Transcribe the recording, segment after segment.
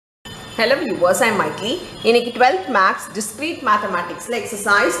Hello viewers, I am Maitli. இன்னைக்கு 12th Maths Discrete Mathematics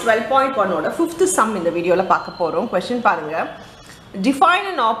exercise 12.1 ஓட 5th sum இந்த வீடியோல பார்க்க போறோம். Question பாருங்க. Define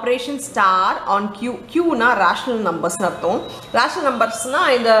an operation star on Q. Q na rational numbers னு அர்த்தம். Rational numbers னா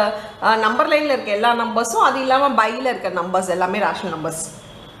இந்த number lineல இருக்க எல்லா நம்பர்ஸும் அது இல்லாம byல இருக்க numbers எல்லாமே rational numbers.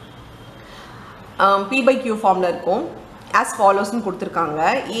 P by Q formula இருக்கும். As follows னு கொடுத்திருக்காங்க.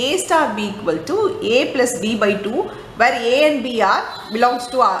 A star B equal to A plus B by 2 where A and B are belongs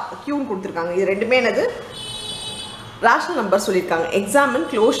to Q னு கொடுத்திருக்காங்க. இது ரெண்டுமே என்னது rational number சொல்லிருக்காங்க. Examine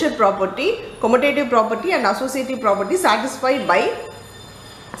closure property, commutative property and associative property satisfied by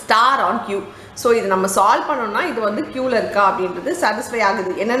star on Q. So இது நம்ம solve பண்ணோம்னா இது வந்து Q ல இருக்கா அப்படின்றது satisfy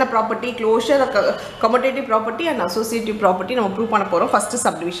ஆகுது. என்னென்ன property closure, commutative property and associative property நம்ம ப்ரூவ் பண்ண போறோம் ஃபர்ஸ்ட்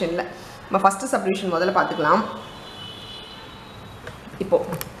சப்டிவிஷன்ல. நம்ம ஃபர்ஸ்ட் சப்டிவிஷன் முதல்ல பார்த்துக்கலாம். இப்போ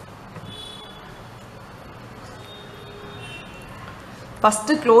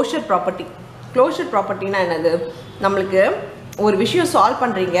ஃபர்ஸ்ட் க்ளோஷர் ப்ராப்பர்ட்டி னா என்னது? நமக்கு ஒரு விஷயம் சால்வ்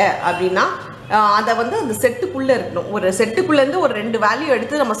பண்றீங்க அப்படினா அத வந்து அந்த செட்டுக்குள்ள இருக்கணும். ஒரு செட்டுக்குள்ள இருந்து ஒரு ரெண்டு வேல்யூ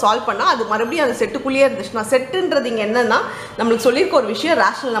எடுத்து நம்ம சால்வ் பண்ணா அது மறுபடியும் அந்த செட்டுக்குள்ளே இருந்துச்சுனா செட்டுன்றது இங்க என்னன்னா நமக்கு சொல்லிருக்க ஒரு விஷயம்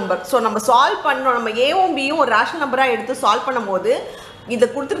ரேஷனல் நம்பர். சோ நம்ம சால்வ் பண்ணோம், நம்ம ஏவும் பியும் ஒரு ரேஷனல் நம்பரா எடுத்து சால்வ் பண்ணும்போது இத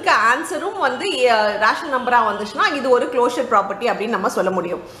கொடுத்திருக்க ஆன்சரும் வந்து ரேஷனல் நம்பரா வந்துச்சுனா இது ஒரு க்ளோஷர் ப்ராப்பர்ட்டி அப்படி நம்ம சொல்ல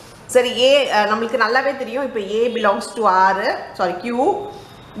முடியும். சரி, A நமக்கு நல்லாவே தெரியும். இப்போ A belongs to R, sorry Q,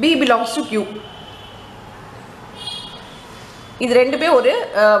 B belongs to Q. இது ரெண்டுமே ஒரு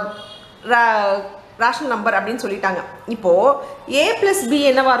ரேஷனல் நம்பர் அப்படின்னு சொல்லிட்டாங்க. இப்போ A plus B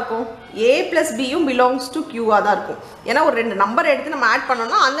என்னவா இருக்கும்? A plus B யும் belongs to Q ஆ தான் இருக்கும். ஏன்னா ஒரு ரெண்டு நம்பர் எடுத்து நம்ம ஆட்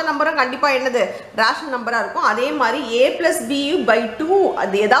பண்ணோம்னா அந்த நம்பரும் கண்டிப்பா என்னது ரேஷனல் நம்பரா இருக்கும். அதே மாதிரி A plus B by 2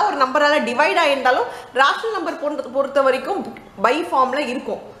 அது ஏதாவது ஒரு நம்பரால டிவைட் ஆயிருந்தாலும் ரேஷனல் நம்பர் பொறுத்த வரைக்கும் பை ஃபார்ம்ல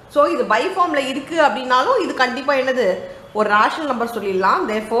இருக்கும். ஸோ இது பை ஃபார்ம்ல இருக்கு அப்படின்னாலும் இது கண்டிப்பா என்னது ஒரு ரேஷனல் நம்பர் சொல்லிடலாம்.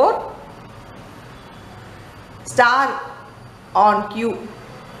 therefore star on Q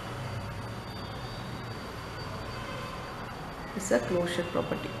is a closure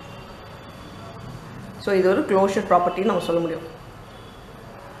property. So இது ஒரு க்ளோஷர் ப்ராப்பர்ட்டி நம்ம சொல்ல முடியும்.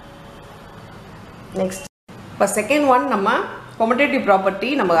 நெக்ஸ்ட் இப்போ செகண்ட் ஒன் நம்ம commutative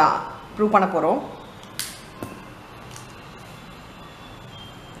ப்ராப்பர்ட்டி நம்ம ப்ரூவ் பண்ண போகிறோம்.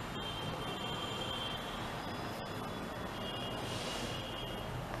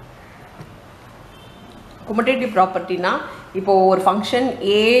 commutative ப்ராப்பர்ட்டினா இப்போ ஒரு ஃபங்க்ஷன்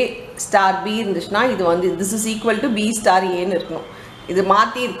A ஸ்டார் B இருந்துச்சுன்னா இது வந்து this is equal to B star Aன்னு இருக்கணும். இது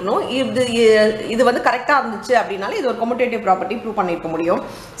மாற்றி இருக்கணும். இது வந்து கரெக்டாக இருந்துச்சு அப்படின்னாலும் இது ஒரு commutative ப்ராப்பர்ட்டி ப்ரூவ் பண்ணியிருக்க முடியும்.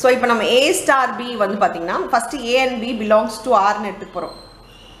 ஸோ இப்போ நம்ம A ஸ்டார் B வந்து பார்த்தீங்கன்னா first A and B belongs to Rன்னு எடுத்துக்க போகிறோம்.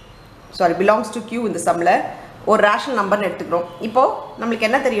 சாரி, belongs to Q இந்த சம்மில் ஒரு ரேஷனல் நம்பர்னு எடுத்துக்கிறோம். இப்போது நம்மளுக்கு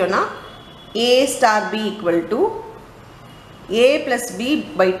என்ன தெரியும்னா A star B equal to A plus B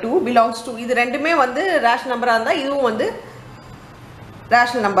by 2 belongs to இது ரெண்டுமே வந்து ரேஷனல் நம்பராக இருந்தால் இதுவும் வந்து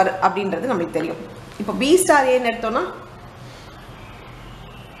ரேஷனல் நம்பர் அப்படின்றது நம்மளுக்கு தெரியும். இப்போ B ஸ்டார் Aன்னு எடுத்தோம்னா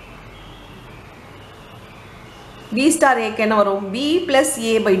B ஸ்டார் Aக்கு என்ன வரும்? B plus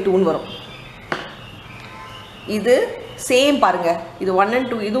A by 2ன்னு வரும். இது சேம் பாருங்க, இது 1 and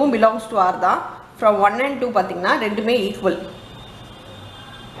 2 இதுவும் belongs to R தான். from 1 and 2 பார்த்தீங்கன்னா ரெண்டுமே equal.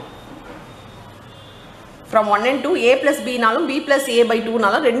 from 1 and 2 A plus B நாலும் B plus A by 2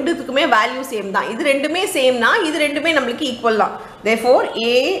 நாலும் ரெண்டுத்துக்குமே வேல்யூ சேம் தான். இது ரெண்டுமே சேம்னா இது ரெண்டுமே நம்மளுக்கு ஈக்குவல் தான். therefore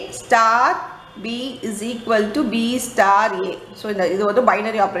A star B is equal to B star A. So இது ஒரு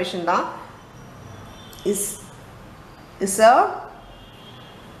பைனரி ஆப்ரேஷன் தான். is a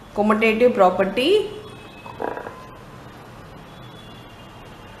commutative property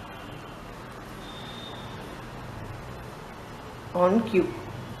on Q.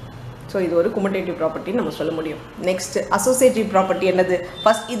 So இது ஒரு commutative property நம்ம சொல்ல முடியும். நெக்ஸ்ட் associative property என்னது?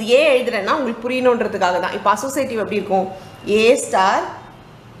 ஃபர்ஸ்ட் இது ஏ எழுதுறேன்னா உங்களுக்கு புரியணுன்றதுக்காக தான். இப்போ associative எப்படி இருக்கும்? A star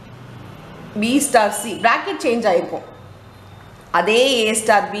B star C bracket change ஆகிருக்கும். அதே A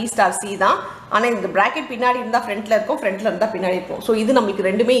star B star C தான், ஆனால் இந்த பிராக்கெட் பின்னாடி இருந்தால் ஃப்ரண்ட்டில் இருக்கும், ஃப்ரண்ட்டில் இருந்தால் பின்னாடி இருக்கும். ஸோ இது நம்மளுக்கு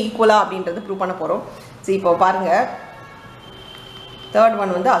ரெண்டுமே ஈக்குவலா அப்படின்றது ப்ரூவ் பண்ண போகிறோம். சரி, இப்போ பாருங்கள் தேர்ட்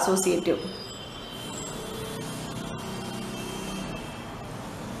ஒன் வந்து அசோசியேட்டிவ்.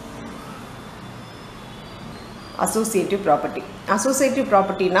 அசோசியேட்டிவ்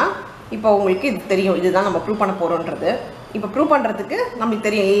ப்ராப்பர்ட்டினா இப்போ உங்களுக்கு இது தெரியும், இதுதான் நம்ம ப்ரூவ் பண்ண போகிறோன்றது. இப்போ ப்ரூவ் பண்ணுறதுக்கு நம்மளுக்கு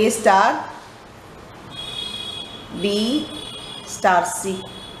தெரியும் A star B star C.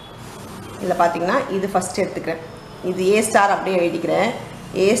 இதில் பார்த்தீங்கன்னா இது ஃபஸ்ட் எடுத்துக்கிறேன், இது A ஸ்டார் அப்படியே எழுதிக்கிறேன்.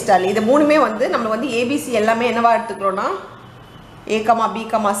 A ஸ்டார் இது மூணுமே வந்து நம்ம வந்து ABC எல்லாமே என்னவா எடுத்துக்கிறோன்னா A, B,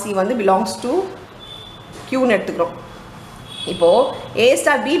 C வந்து belongs to Qன்னு எடுத்துக்கிறோம். இப்போது A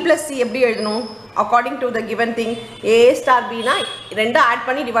star B plus C எப்படி எழுதணும்? according to the given thing a star b na ரெண்டு ஆட்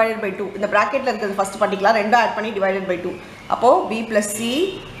பண்ணி divided by 2 இந்த bracketல இருக்குது first particular ரெண்டு ஆட் பண்ணி divided by 2 அப்போ b plus c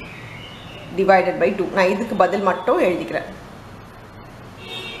divided by 2 நான் இதுக்கு பதில் மட்டும் எழுதிக்கிறேன்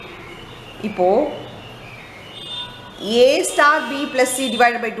இப்போ a star b plus c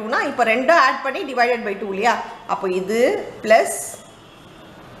divided by 2 na இப்போ ரெண்டு ஆட் பண்ணி divided by 2 இல்லையா அப்போ இது plus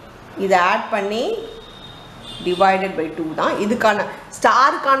இது ஆட் பண்ணி divided by 2 தான் இதுக்கான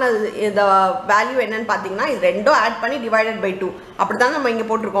ஸ்டாருக்கான இந்த வேல்யூ என்னன்னு பார்த்தீங்கன்னா இது ரெண்டும் ஆட் பண்ணி divided by 2 அப்படி தான் நம்ம இங்கே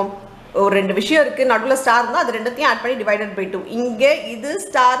போட்டிருக்கோம் ஒரு ரெண்டு விஷயம் இருக்குது நடுவில் ஸ்டார் இருந்தால் அது ரெண்டுத்தையும் ஆட் பண்ணி divided by 2 இங்கே இது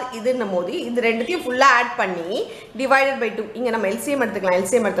ஸ்டார் இதுன்னும் போது இது ரெண்டுத்தையும் ஃபுல்லாக ஆட் பண்ணி divided by 2 இங்கே நம்ம எல்சிஎம் எடுத்துக்கலாம்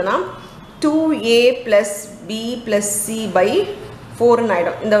எல்சிஎம் எடுத்தோன்னா 2a plus b plus c by 4ன்னு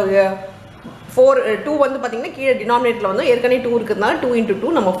ஆகிடும் இந்த 2 வந்து பார்த்தீங்கன்னா கீழே டினாமினேட்டரில் வந்து ஏற்கனவே 2 இருக்கிறதுனால 2 into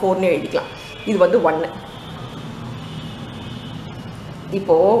 2 நம்ம 4ன்னு எழுதிக்கலாம் இது வந்து 1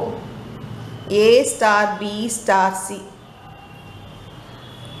 இப்போ a star b star c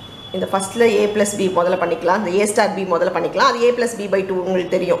இந்த ஃபர்ஸ்ட்ல a plus b முதல்ல பண்ணிக்கலாம் இந்த a star b முதல்ல பண்ணிக்கலாம் அது a plus b by 2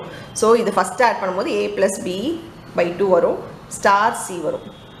 உங்களுக்கு தெரியும் ஸோ இது ஃபர்ஸ்ட் ஆட் பண்ணும்போது a plus b by 2 வரும் ஸ்டார் c வரும்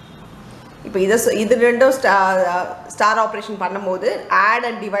இப்போ இது ரெண்டும் ஸ்டார் ஆப்ரேஷன் பண்ணும்போது ஆட்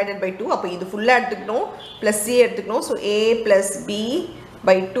அண்ட் டிவைடட் பை 2 அப்போ இது ஃபுல்லாக எடுத்துக்கணும் ப்ளஸ் c எடுத்துக்கணும் so a plus b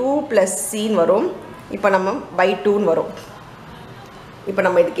by 2 plus c வரும் இப்போ நம்ம by 2ன்னு வரும் இப்போ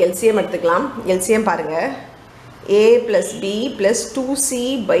நம்ம இதுக்கு எல்சிஎம் எடுத்துக்கலாம் எல்சிஎம் பாருங்கள் a plus b plus 2c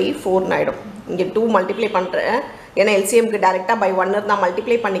by 4 ஆகிடும் இங்கே 2 மல்டிப்ளை பண்ணுறேன் ஏன்னா எல்சிஎம்க்கு டேரெக்டாக பை 1 இருந்தால்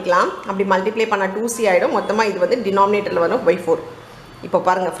மல்டிப்ளை பண்ணிக்கலாம் அப்படி மல்டிப்ளை பண்ணால் 2c ஆகிடும் மொத்தமாக இது வந்து டினாமினேட்டரில் வரும் by 4 இப்போ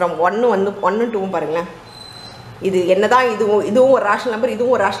பாருங்கள் ஃப்ரம் 1 வந்து 1 2 பாருங்களேன் இது என்ன தான் இதுவும் ஒரு ரேஷனல் நம்பர்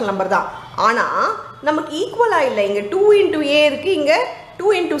இதுவும் ஒரு ரேஷனல் நம்பர் தான் ஆனால் நமக்கு ஈக்குவலாக இல்லை இங்கே 2 into a இருக்குது இங்கே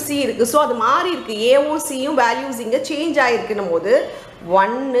 2 into c இருக்குது ஸோ அது மாறி இருக்குது ஏவும் சியும் வேல்யூஸ் இங்கே சேஞ்ச் ஆகிருக்குன்னும் போது 1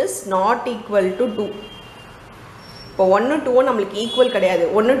 is not equal to 2 இப்போ 1 2 நம்மளுக்கு ஈக்குவல் கிடையாது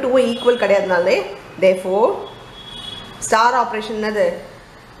 1 2 ஈக்குவல் கிடையாதுனாலே therefore ஸ்டார் ஆப்ரேஷன் என்னது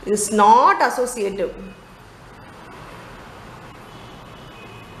is not associative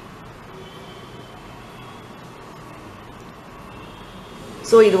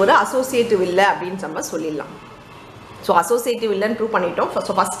ஸோ இது ஒரு அசோசியேட்டிவ் இல்லை அப்படின்னு நம்ம சொல்லிடலாம் ஸோ அசோசியேட்டிவ் இல்லைன்னு ப்ரூவ் பண்ணிட்டோம்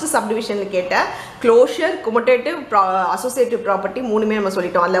ஸோ ஃபஸ்ட்டு சப்டிவிஷனில் கேட்ட க்ளோஷர் கொமட்டேட்டிவ் அசோசியேட்டிவ் ப்ராப்பர்ட்டி மூணுமே நம்ம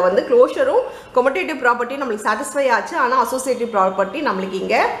சொல்லிட்டோம் அதில் வந்து க்ளோஷரும் கொமட்டேட்டிவ் ப்ராப்பர்ட்டி நம்மளுக்கு சாட்டிஸ்ஃபை ஆச்சு ஆனால் அசோசியேட்டிவ் ப்ராப்பர்ட்டி நம்மளுக்கு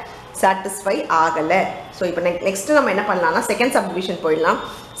இங்கே சாட்டிஸ்ஃபை ஆகலை ஸோ இப்போ நெக்ஸ்ட்டு நம்ம என்ன பண்ணலாம்னா செகண்ட் சப்டிவிஷன் போயிடலாம்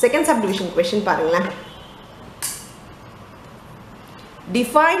செகண்ட் சப்டிவிஷன் கொஷின் பாருங்களேன்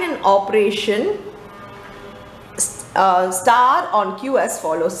define an operation star on q as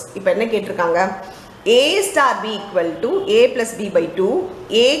follows இப்போ என்ன கேட்டிருக்காங்க a star b equal to a plus b by 2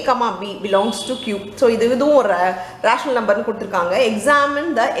 a comma b belongs to q so இதுவும் ஒரு ரேஷனல் நம்பர்னு கொடுத்துருக்காங்க examine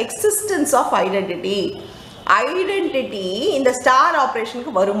the existence of identity இந்த star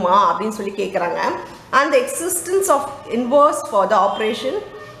ஆப்ரேஷனுக்கு வருமா அப்படின்னு சொல்லி கேட்குறாங்க and the existence of inverse for the operation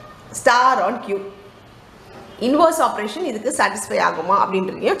star on q inverse operation இதுக்கு சாட்டிஸ்ஃபை ஆகுமா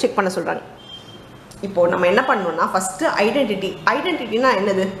அப்படின்றதையும் செக் பண்ண சொல்கிறாங்க இப்போ நம்ம என்ன பண்ணணும்னா ஃபஸ்ட்டு ஐடென்டிட்டினா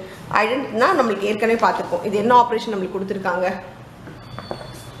என்னது ஐடென்டிட்டினா நம்மளுக்கு ஏற்கனவே பார்த்துருக்கோம் இது என்ன ஆப்ரேஷன் நம்மளுக்கு கொடுத்துருக்காங்க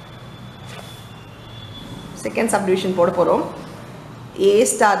செகண்ட் சப்டிவிஷன் போட போகிறோம் a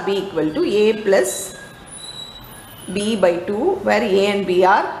star b equal to a plus b by 2 where a and b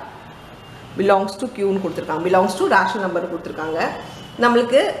are belongs to qன்னு கொடுத்துருக்காங்க belongs to ரேஷனல் நம்பர் கொடுத்துருக்காங்க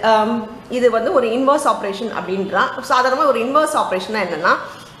நம்மளுக்கு இது வந்து ஒரு இன்வர்ஸ் ஆப்ரேஷன் அப்படின்றான் சாதாரணமாக ஒரு இன்வர்ஸ் ஆப்ரேஷனாக என்னென்னா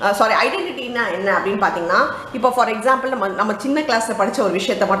சாரி ஐடென்டிட்டினா என்ன அப்படின்னு பார்த்தீங்கன்னா இப்போ ஃபார் எக்ஸாம்பிள் நம்ம சின்ன கிளாஸில் படித்த ஒரு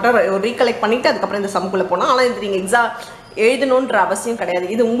விஷயத்தை மட்டும் ரீகலெக்ட் பண்ணிவிட்டு அதுக்கப்புறம் இந்த சம்குள்ளே போனால் ஆனால் இது நீங்கள் எழுதணுன்ற அவசியம் கிடையாது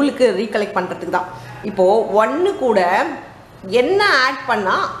இது உங்களுக்கு ரீகலெக்ட் பண்ணுறதுக்கு தான் இப்போது 1 கூட என்ன ஆட்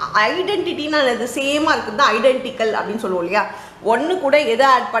பண்ணால் ஐடென்டிட்டினா இது சேமாக இருக்குது தான் ஐடென்டிக்கல் அப்படின்னு சொல்லுவோம் இல்லையா 1 கூட எதை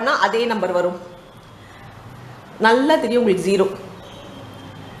ஆட் பண்ணால் அதே நம்பர் வரும் நல்லா தெரியும் உங்களுக்கு 0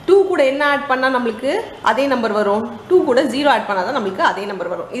 2 கூட என்ன ஆட் பண்ணால் நம்மளுக்கு அதே நம்பர் வரும் 2 கூட 0 ஆட் பண்ணால் தான் நம்மளுக்கு அதே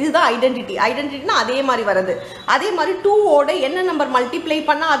நம்பர் வரும் இதுதான் ஐடென்டிட்டினா அதே மாதிரி வருது அதே மாதிரி 2ஓட என்ன நம்பர் மல்டிப்ளை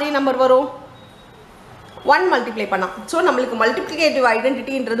பண்ணால் அதே நம்பர் வரும் 1 மல்டிப்ளை பண்ணால் ஸோ நம்மளுக்கு மல்டிப்ளிகேட்டிவ்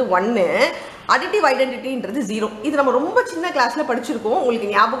ஐடென்டிட்டின்றது 1 அடிட்டிவ் ஐடென்டிட்டின்றது 0 இது நம்ம ரொம்ப சின்ன கிளாஸில் படிச்சிருக்கோம் உங்களுக்கு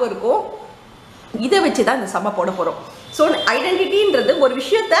ஞாபகம் இருக்கும் இதை வச்சு தான் இந்த சம்மை போட போகிறோம் ஸோ ஐடென்டிட்டின்றது ஒரு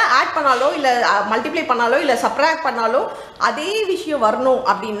விஷயத்தை ஆட் பண்ணாலோ இல்லை மல்டிப்ளை பண்ணாலோ இல்லை சப்ராக்ட் பண்ணாலோ அதே விஷயம் வரணும்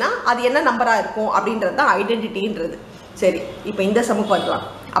அப்படின்னா அது என்ன நம்பராக இருக்கும் அப்படின்றது தான் ஐடென்டிட்டின்றது சரி இப்போ இந்த சம்முக்கு வரலாம்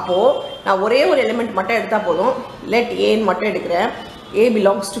அப்போது நான் ஒரே ஒரு எலிமெண்ட் மட்டும் எடுத்தால் போதும் லெட் ஏன்னு மட்டும் எடுக்கிறேன் a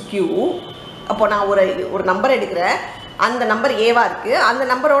belongs to q அப்போ நான் ஒரு நம்பர் எடுக்கிறேன் அந்த நம்பர் ஏவாக இருக்குது அந்த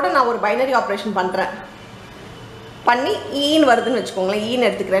நம்பரோட நான் ஒரு பைனரி ஆப்ரேஷன் பண்ணுறேன் பண்ணி ஈன்னு வருதுன்னு வச்சுக்கோங்களேன், ஈன்னு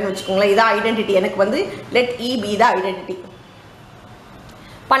எடுத்துக்கிறேன்னு வச்சுக்கோங்களேன். இதான் ஐடென்டிட்டி. எனக்கு வந்து லெட் இ பி தான் ஐடென்டிட்டி.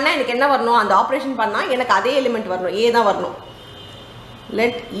 பண்ணால் எனக்கு என்ன வரணும், அந்த ஆப்ரேஷன் பண்ணால் எனக்கு அதே எலிமெண்ட் வரணும், ஏ தான் வரணும்.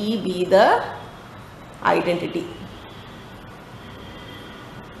 Let E be the identity.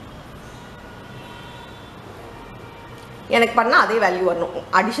 எனக்கு பண்ணால் அதே வேல்யூ வரணும்.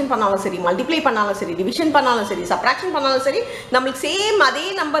 அடிஷன் பண்ணாலும் சரி, மல்டிப்ளை பண்ணாலும் சரி, டிவிஷன் பண்ணாலும் சரி, சப்ராக்ஷன் பண்ணாலும் சரி, நம்மளுக்கு சேம் அதே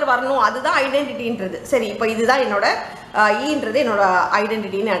நம்பர் வரணும். அதுதான் ஐடென்டிட்டின்றது. சரி, இப்போ இதுதான் என்னோட ஈன்றது என்னோட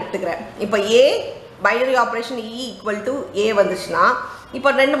ஐடென்டிட்டின்னு எடுத்துக்கிறேன். இப்போ ஏ binary operation E equal to ஏ வந்துச்சுன்னா, இப்போ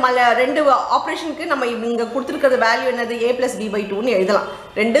ரெண்டு ஆப்ரேஷனுக்கு நம்ம இங்கே கொடுத்துருக்கிறது வேல்யூ என்னது, ஏ ப்ளஸ் பி பை டூன்னு எழுதலாம்.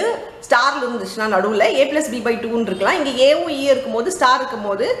 ரெண்டு ஸ்டாரில் இருந்துச்சுன்னா நடுவில் ஏ ப்ளஸ் பி பை டூன்னு இருக்கலாம். இங்கே ஏவும் இ இருக்கும்போது ஸ்டார்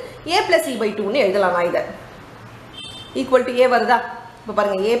இருக்கும்போது ஏ ப்ளஸ் இ பை டூன்னு எழுதலாம். நான் இதை ஈக்குவல் டு ஏ வருதா? இப்போ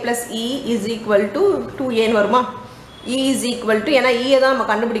பாருங்கள், ஏ plus E is equal to 2ஏன்னு வருமா? இ இஸ் ஈக்குவல் டு, ஏன்னா ஈயை தான் நம்ம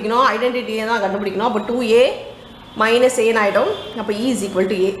கண்டுபிடிக்கணும், ஐடென்டிட்டியை தான் கண்டுபிடிக்கணும். அப்போ 2a மைனஸ் ஏன்னு ஆகிடும். அப்போ இ is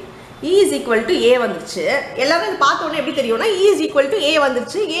equal to A. E is equal to ஏ வந்துருச்சு. எல்லாரும் இது பார்த்தோன்னே எப்படி தெரியும்னா, இ இஸ் ஈக்குவல் டு ஏ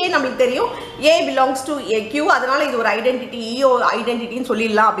வந்துருச்சு. ஏ நம்மளுக்கு தெரியும், A belongs to A Q, அதனால் இது ஒரு ஐடென்டிட்டி, ஈயோ ஐடென்டிட்டின்னு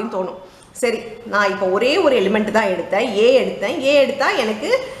சொல்லிடலாம் அப்படின்னு தோணும். சரி, நான் இப்போ ஒரே ஒரு எலிமெண்ட் தான் எடுத்தேன், ஏ எடுத்தால்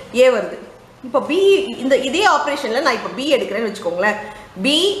எனக்கு ஏ வருது. இப்போ பி, இதே ஆப்ரேஷனில் நான் இப்போ பி எடுக்கிறேன்னு வச்சுக்கோங்களேன்.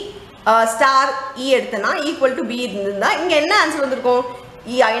 பி ஸ்டார் இ எடுத்தேன்னா ஈக்குவல் டு பி இருந்திருந்தால் இங்கே என்ன ஆன்சர் வந்திருக்கும்,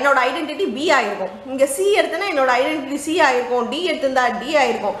 என்னோட ஐடென்டிட்டி பி ஆகிருக்கும். இங்கே சி எடுத்தேன்னா என்னோட ஐடென்டிட்டி சி ஆகிருக்கும், டி எடுத்திருந்தா டி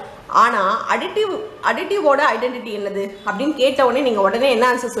ஆகிருக்கும். ஆனால் அடிட்டிவோட ஐடென்டிட்டி என்னது அப்படின்னு கேட்ட உடனே நீங்கள் உடனே என்ன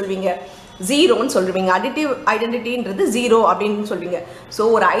ஆன்சர் சொல்வீங்க, ஜீரோன்னு சொல்லுவீங்க. அடிட்டிவ் ஐடென்டிட்டின்றது ஜீரோ அப்படின்னு சொல்வீங்க.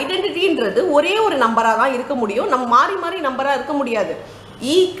 ஸோ ஒரு ஐடென்டிட்டின்றது ஒரே ஒரு நம்பராக தான் இருக்க முடியும், நம்ம மாறி மாறி நம்பராக இருக்க முடியாது.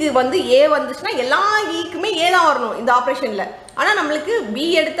 ஈக்கு வந்து ஏ வந்துச்சுன்னா எல்லா ஈக்குமே ஏ தான் வரணும் இந்த ஆப்ரேஷனில். ஆனால் நம்மளுக்கு பி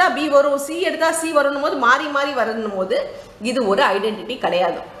எடுத்தால் பி வரும், சி எடுத்தால் சி வரணும் போது மாறி மாறி வரணும் போது இது ஒரு ஐடென்டிட்டி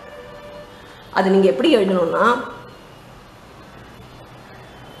கிடையாது. அது நீங்கள் எப்படி எழுதணும்னா,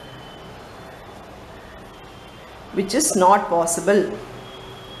 which is not possible.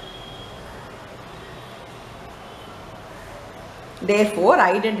 Therefore,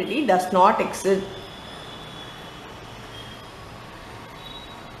 identity does not exist.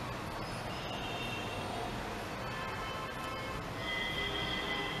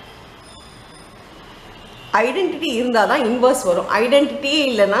 Identity இருந்தால் தான் இன்வர்ஸ் வரும். ஐடென்டிட்டியே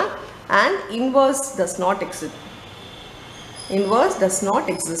இல்லைன்னா and inverse does not exist. Inverse does not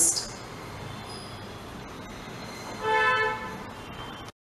exist.